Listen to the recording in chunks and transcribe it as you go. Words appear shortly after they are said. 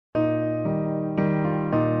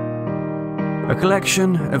a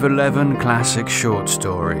collection of 11 classic short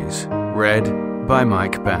stories, read by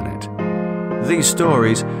Mike Bennett. These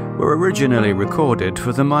stories were originally recorded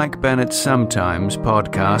for the Mike Bennett Sometimes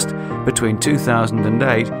podcast between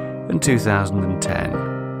 2008 and 2010.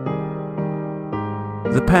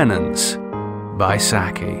 The Penance by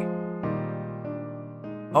Saki.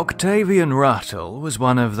 Octavian Ruttle was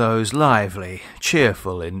one of those lively,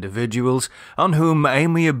 cheerful individuals on whom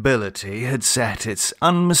amiability had set its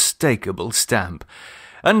unmistakable stamp,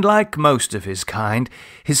 and like most of his kind,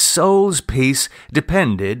 his soul's peace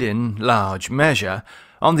depended in large measure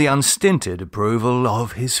on the unstinted approval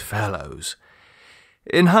of his fellows.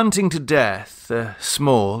 In hunting to death a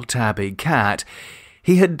small tabby cat,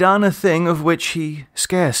 he had done a thing of which he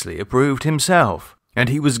scarcely approved himself, and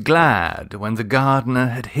he was glad when the gardener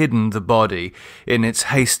had hidden the body in its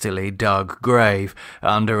hastily dug grave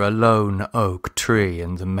under a lone oak tree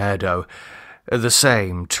in the meadow, the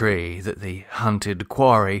same tree that the hunted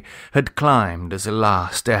quarry had climbed as a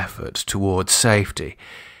last effort towards safety.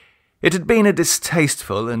 It had been a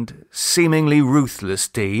distasteful and seemingly ruthless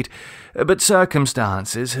deed, but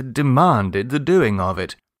circumstances had demanded the doing of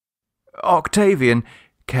it. Octavian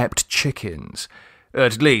kept chickens.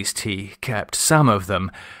 At least he kept some of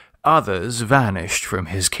them. Others vanished from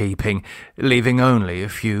his keeping, leaving only a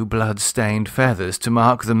few blood-stained feathers to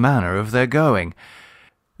mark the manner of their going.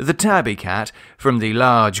 The tabby cat, from the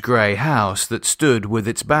large grey house that stood with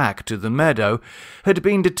its back to the meadow, had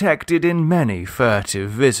been detected in many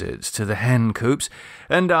furtive visits to the hen coops,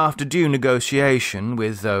 and after due negotiation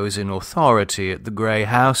with those in authority at the grey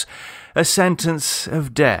house, a sentence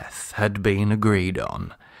of death had been agreed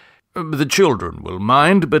on. "The children will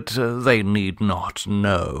mind, but they need not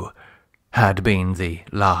know," had been the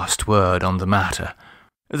last word on the matter.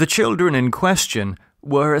 The children in question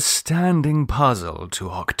were a standing puzzle to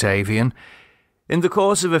Octavian. In the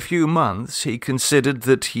course of a few months he considered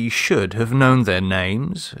that he should have known their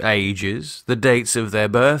names, ages, the dates of their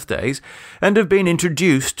birthdays, and have been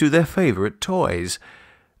introduced to their favourite toys.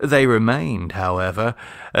 They remained, however,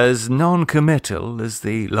 as non-committal as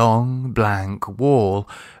the long, blank wall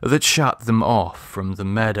that shut them off from the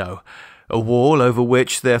meadow, a wall over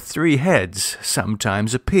which their three heads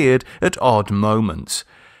sometimes appeared at odd moments.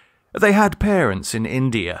 They had parents in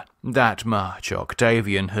India, that much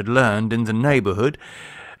Octavian had learned in the neighbourhood.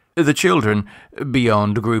 The children,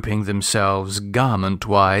 beyond grouping themselves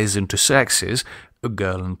garment-wise into sexes, a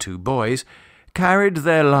girl and two boys, carried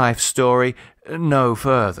their life story no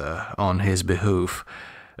further on his behoof,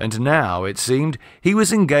 and now, it seemed, he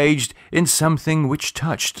was engaged in something which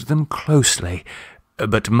touched them closely,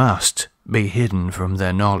 but must be hidden from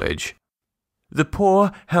their knowledge. The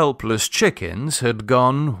poor, helpless chickens had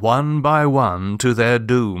gone one by one to their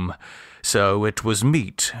doom, so it was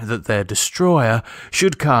meet that their destroyer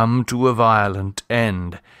should come to a violent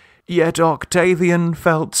end. Yet Octavian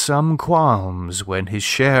felt some qualms when his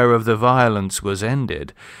share of the violence was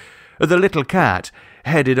ended. The little cat,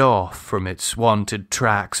 headed off from its wonted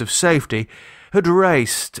tracks of safety, had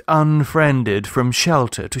raced unfriended from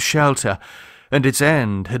shelter to shelter, and its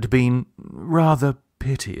end had been rather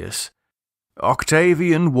piteous.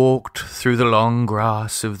 Octavian walked through the long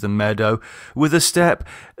grass of the meadow with a step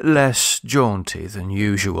less jaunty than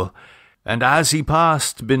usual, and as he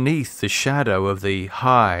passed beneath the shadow of the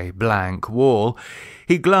high, blank wall,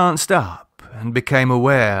 he glanced up and became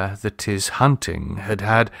aware that his hunting had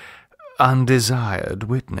had undesired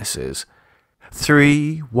witnesses.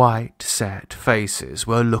 3 white-set faces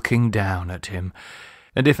were looking down at him,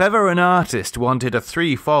 and if ever an artist wanted a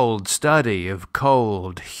threefold study of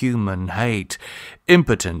cold human hate,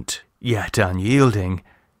 impotent yet unyielding,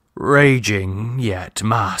 raging yet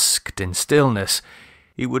masked in stillness,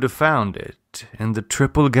 he would have found it in the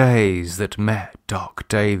triple gaze that met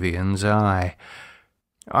Octavian's eye.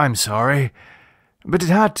 "I'm sorry, but it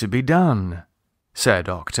had to be done," said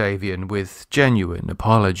Octavian with genuine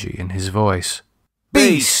apology in his voice.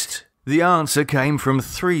 "Beast!" The answer came from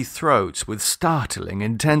 3 throats with startling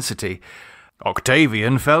intensity.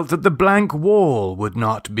 Octavian felt that the blank wall would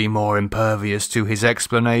not be more impervious to his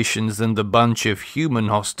explanations than the bunch of human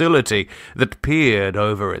hostility that peered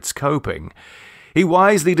over its coping. He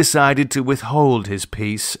wisely decided to withhold his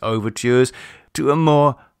peace overtures to a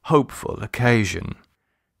more hopeful occasion.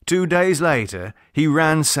 2 days later, he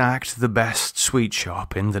ransacked the best sweet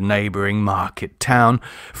shop in the neighbouring market town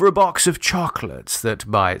for a box of chocolates that,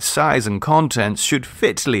 by its size and contents, should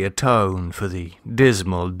fitly atone for the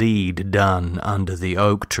dismal deed done under the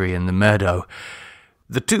oak tree in the meadow.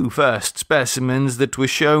 The 2 first specimens that were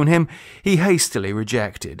shown him he hastily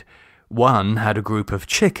rejected. One had a group of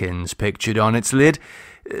chickens pictured on its lid,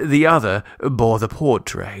 The other bore the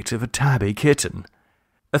portrait of a tabby kitten.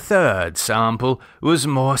 A third sample was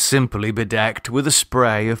more simply bedecked with a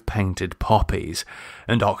spray of painted poppies,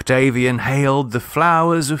 and Octavian hailed the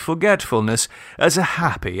flowers of forgetfulness as a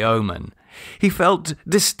happy omen. He felt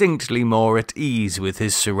distinctly more at ease with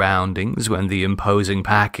his surroundings when the imposing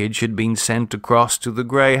package had been sent across to the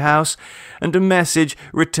grey house, and a message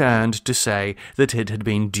returned to say that it had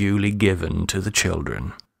been duly given to the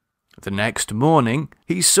children. The next morning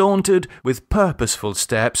he sauntered with purposeful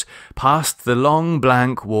steps past the long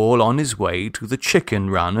blank wall on his way to the chicken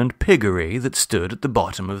run and piggery that stood at the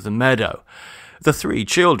bottom of the meadow. The 3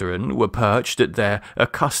 children were perched at their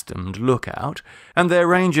accustomed lookout, and their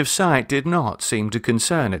range of sight did not seem to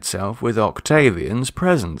concern itself with Octavian's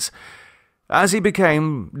presence. As he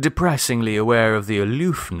became depressingly aware of the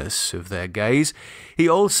aloofness of their gaze, he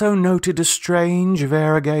also noted a strange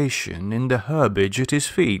variegation in the herbage at his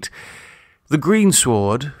feet. The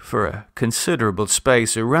greensward, for a considerable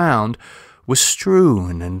space around, was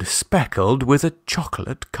strewn and speckled with a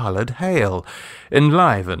chocolate-coloured hail,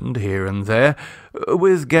 enlivened here and there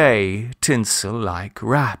with gay tinsel-like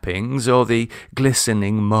wrappings or the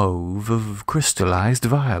glistening mauve of crystallized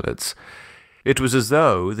violets. It was as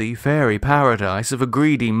though the fairy paradise of a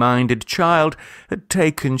greedy-minded child had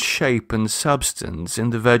taken shape and substance in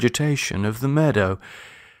the vegetation of the meadow.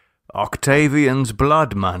 Octavian's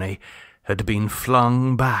blood money had been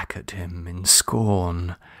flung back at him in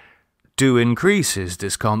scorn. To increase his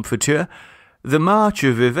discomfiture, the march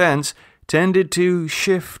of events tended to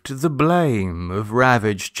shift the blame of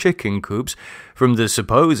ravaged chicken coops from the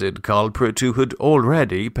supposed culprit who had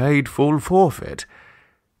already paid full forfeit.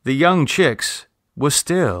 The young chicks were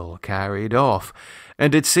still carried off,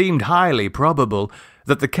 and it seemed highly probable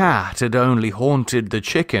that the cat had only haunted the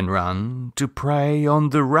chicken run to prey on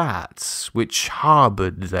the rats which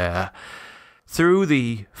harboured there. Through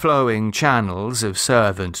the flowing channels of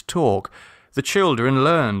servant talk, the children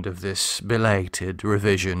learned of this belated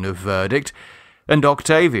revision of verdict, and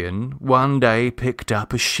Octavian one day picked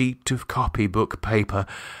up a sheet of copybook paper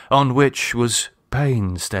on which was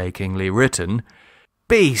painstakingly written,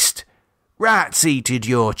 "Beast, rats eated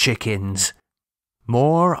your chickens."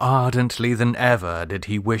 More ardently than ever did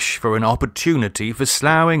he wish for an opportunity for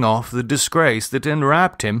sloughing off the disgrace that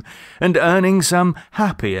enwrapped him and earning some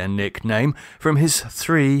happier nickname from his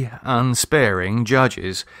 3 unsparing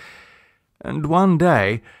judges. And one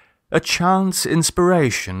day a chance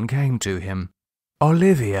inspiration came to him.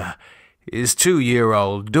 Olivia, his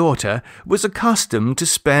 2-year-old daughter, was accustomed to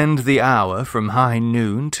spend the hour from high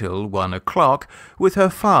noon till 1 o'clock with her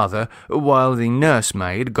father while the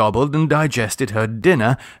nursemaid gobbled and digested her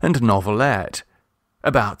dinner and novelette.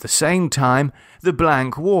 About the same time, the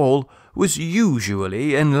blank wall was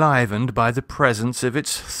usually enlivened by the presence of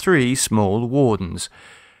its 3 small wardens.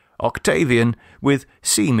 Octavian, with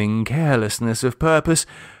seeming carelessness of purpose,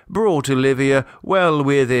 brought Olivia well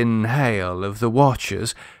within hail of the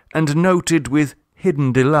watchers, and noted with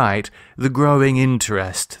hidden delight the growing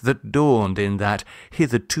interest that dawned in that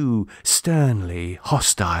hitherto sternly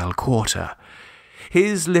hostile quarter.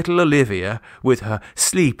 His little Olivia, with her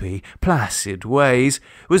sleepy, placid ways,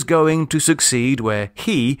 was going to succeed where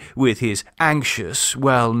he, with his anxious,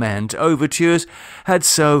 well-meant overtures, had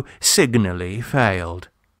so signally failed.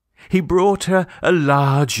 He brought her a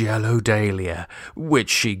large yellow dahlia, which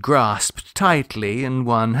she grasped tightly in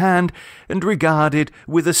one hand and regarded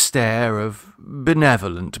with a stare of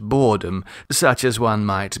benevolent boredom, such as one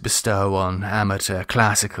might bestow on amateur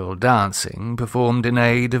classical dancing performed in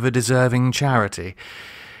aid of a deserving charity.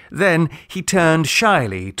 Then he turned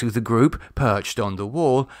shyly to the group perched on the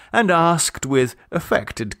wall and asked with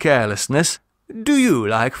affected carelessness, "Do you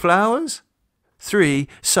like flowers?" 3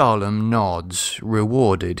 solemn nods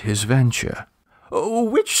rewarded his venture.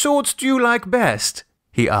 "Which sorts do you like best?"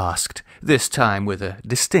 he asked, this time with a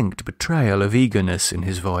distinct betrayal of eagerness in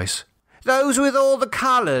his voice. "Those with all the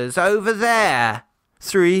colours over there."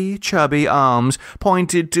 3 chubby arms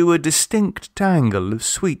pointed to a distinct tangle of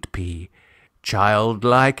sweet pea.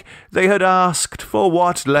 Childlike, they had asked for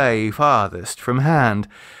what lay farthest from hand,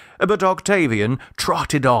 but Octavian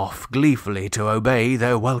trotted off gleefully to obey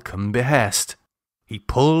their welcome behest. He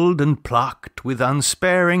pulled and plucked with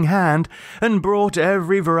unsparing hand, and brought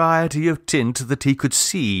every variety of tint that he could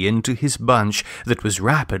see into his bunch that was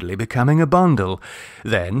rapidly becoming a bundle.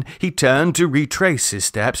 Then he turned to retrace his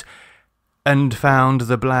steps, and found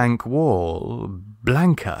the blank wall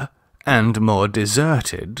blanker and more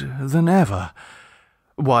deserted than ever,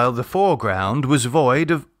 while the foreground was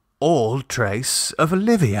void of all trace of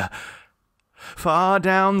Olivia. Far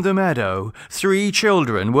down the meadow, 3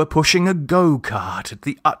 children were pushing a go-kart at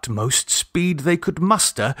the utmost speed they could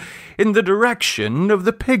muster in the direction of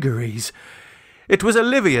the piggeries. It was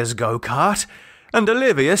Olivia's go-kart, and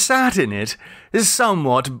Olivia sat in it,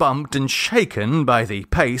 somewhat bumped and shaken by the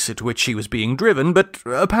pace at which she was being driven, but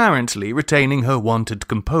apparently retaining her wonted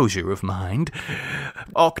composure of mind.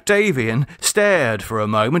 Octavian stared for a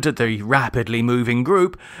moment at the rapidly moving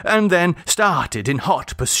group, and then started in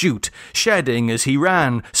hot pursuit, shedding as he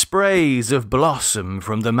ran sprays of blossom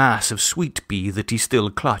from the mass of sweet pea that he still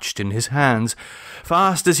clutched in his hands.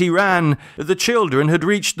 Fast as he ran, the children had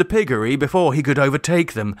reached the piggery before he could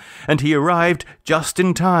overtake them, and he arrived just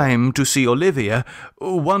in time to see Olivia,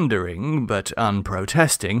 wondering but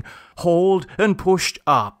unprotesting, hauled and pushed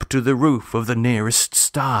up to the roof of the nearest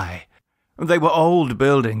sty. They were old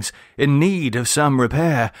buildings, in need of some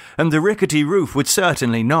repair, and the rickety roof would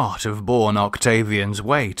certainly not have borne Octavian's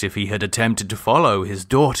weight if he had attempted to follow his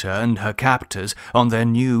daughter and her captors on their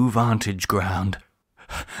new vantage ground.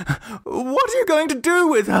 "What are you going to do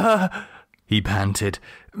with her?" he panted.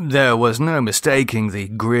 There was no mistaking the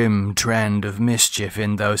grim trend of mischief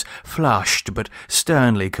in those flushed but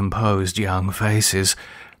sternly composed young faces.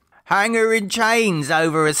 "Hang her in chains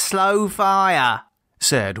over a slow fire,"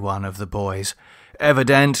 said one of the boys.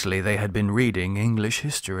 Evidently they had been reading English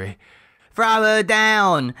history. "Throw her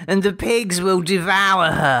down, and the pigs will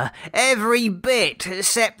devour her, every bit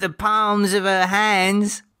except the palms of her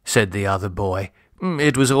hands," said the other boy.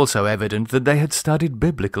 It was also evident that they had studied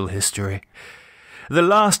biblical history. The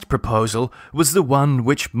last proposal was the one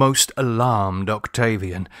which most alarmed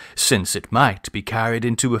Octavian, since it might be carried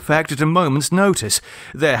into effect at a moment's notice.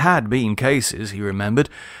 There had been cases, he remembered,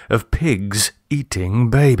 of pigs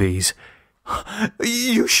eating babies.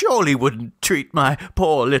 "You surely wouldn't treat my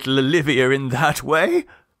poor little Olivia in that way?"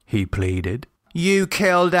 he pleaded. "You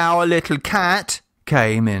killed our little cat,"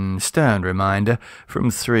 came in stern reminder from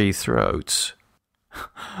 3 throats.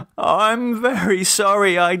 "I'm very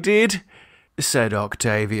sorry I did," said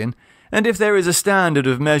Octavian, and if there is a standard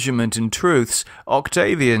of measurement in truths,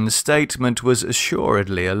 Octavian's statement was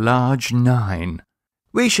assuredly a large 9.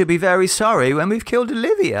 "We should be very sorry when we've killed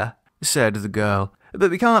Olivia," said the girl,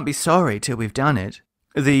 "but we can't be sorry till we've done it."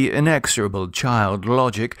 The inexorable child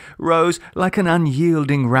logic rose like an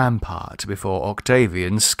unyielding rampart before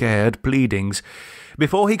Octavian's scared pleadings.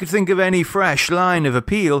 Before he could think of any fresh line of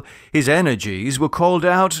appeal, his energies were called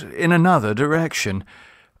out in another direction.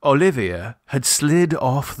 Olivia had slid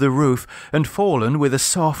off the roof and fallen with a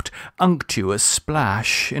soft, unctuous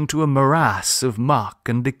splash into a morass of muck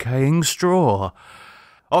and decaying straw.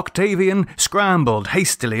 Octavian scrambled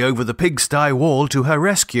hastily over the pigsty wall to her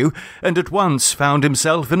rescue, and at once found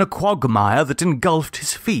himself in a quagmire that engulfed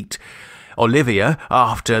his feet. Olivia,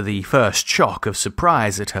 after the first shock of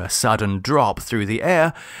surprise at her sudden drop through the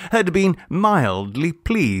air, had been mildly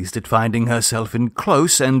pleased at finding herself in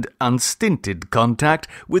close and unstinted contact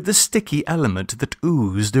with the sticky element that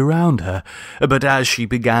oozed around her, but as she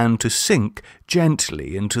began to sink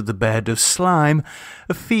gently into the bed of slime,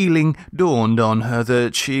 a feeling dawned on her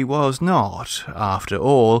that she was not, after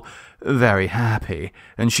all, very happy,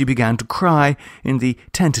 and she began to cry in the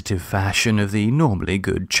tentative fashion of the normally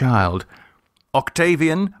good child.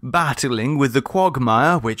 Octavian, battling with the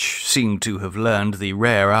quagmire, which seemed to have learned the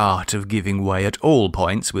rare art of giving way at all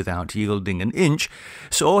points without yielding an inch,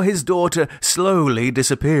 saw his daughter slowly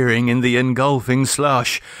disappearing in the engulfing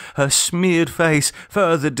slush, her smeared face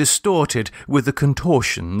further distorted with the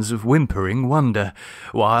contortions of whimpering wonder,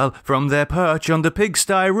 while from their perch on the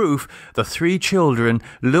pigsty roof the 3 children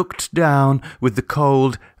looked down with the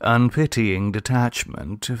cold, unpitying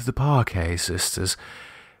detachment of the Parquet sisters.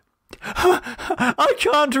 "I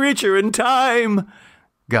can't reach her in time,"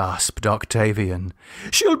 gasped Octavian.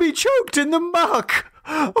 "She'll be choked in the muck.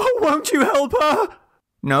 Oh, won't you help her?"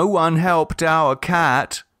 "No one helped our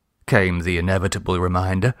cat," came the inevitable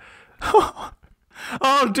reminder.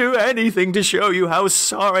 "I'll do anything to show you how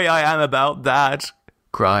sorry I am about that,"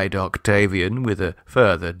 cried Octavian with a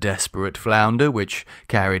further desperate flounder which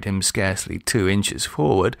carried him scarcely 2 inches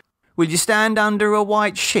forward. "Will you stand under a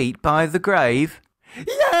white sheet by the grave?"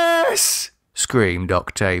 "Yes!" screamed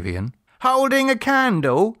Octavian. "Holding a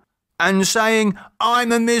candle?" "And saying,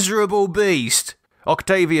 'I'm a miserable beast.'"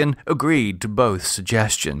 Octavian agreed to both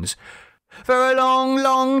suggestions. "For a long,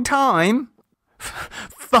 long time?"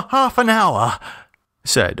 "For half an hour,"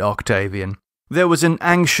 said Octavian. There was an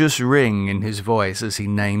anxious ring in his voice as he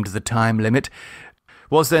named the time limit.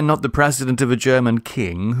 Was there not the president of a German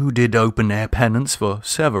king who did open-air penance for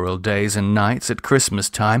several days and nights at Christmas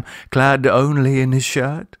time, clad only in his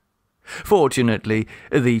shirt? Fortunately,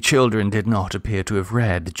 the children did not appear to have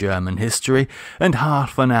read German history, and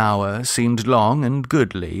half an hour seemed long and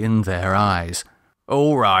goodly in their eyes.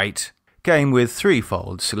 "All right," came with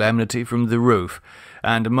threefold solemnity from the roof,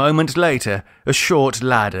 and a moment later a short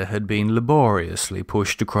ladder had been laboriously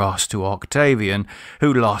pushed across to Octavian,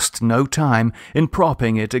 who lost no time in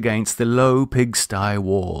propping it against the low pigsty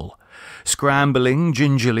wall. Scrambling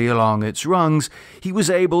gingerly along its rungs, he was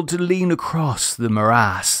able to lean across the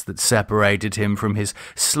morass that separated him from his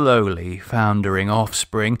slowly foundering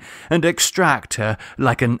offspring and extract her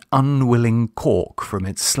like an unwilling cork from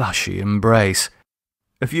its slushy embrace.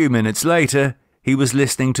 A few minutes later, he was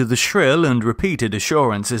listening to the shrill and repeated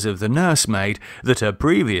assurances of the nursemaid that her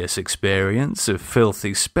previous experience of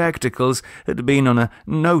filthy spectacles had been on a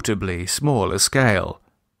notably smaller scale.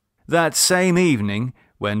 That same evening,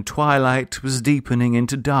 when twilight was deepening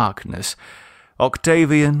into darkness,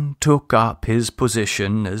 Octavian took up his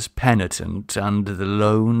position as penitent under the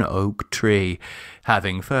lone oak tree,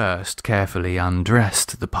 having first carefully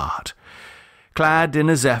undressed the part. Clad in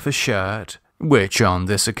a zephyr shirt, which on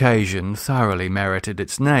this occasion thoroughly merited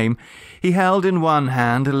its name, he held in one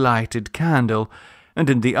hand a lighted candle,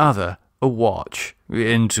 and in the other a watch,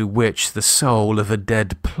 into which the soul of a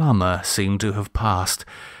dead plumber seemed to have passed.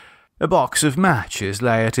 A box of matches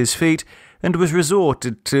lay at his feet, and was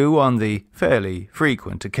resorted to on the fairly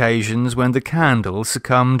frequent occasions when the candle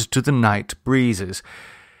succumbed to the night breezes.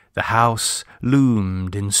 The house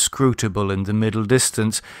loomed inscrutable in the middle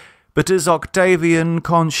distance, but as Octavian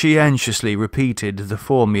conscientiously repeated the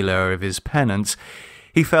formula of his penance,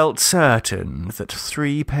 he felt certain that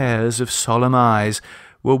 3 pairs of solemn eyes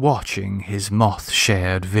were watching his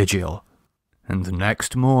moth-shared vigil. And the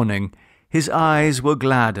next morning his eyes were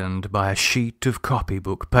gladdened by a sheet of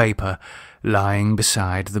copybook paper lying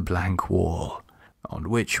beside the blank wall, on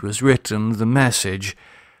which was written the message,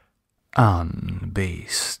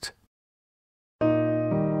 "Unbeast."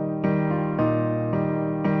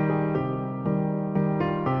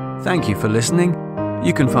 Thank you for listening.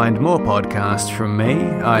 You can find more podcasts from me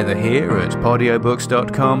either here at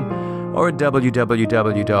podiobooks.com or at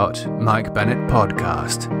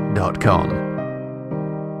www.mikebennettpodcast.com.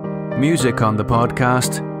 Music on the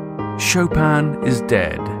podcast, Chopin is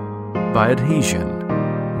Dead, by Adhesion.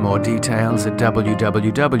 More details at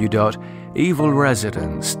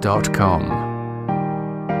www.evilresidence.com.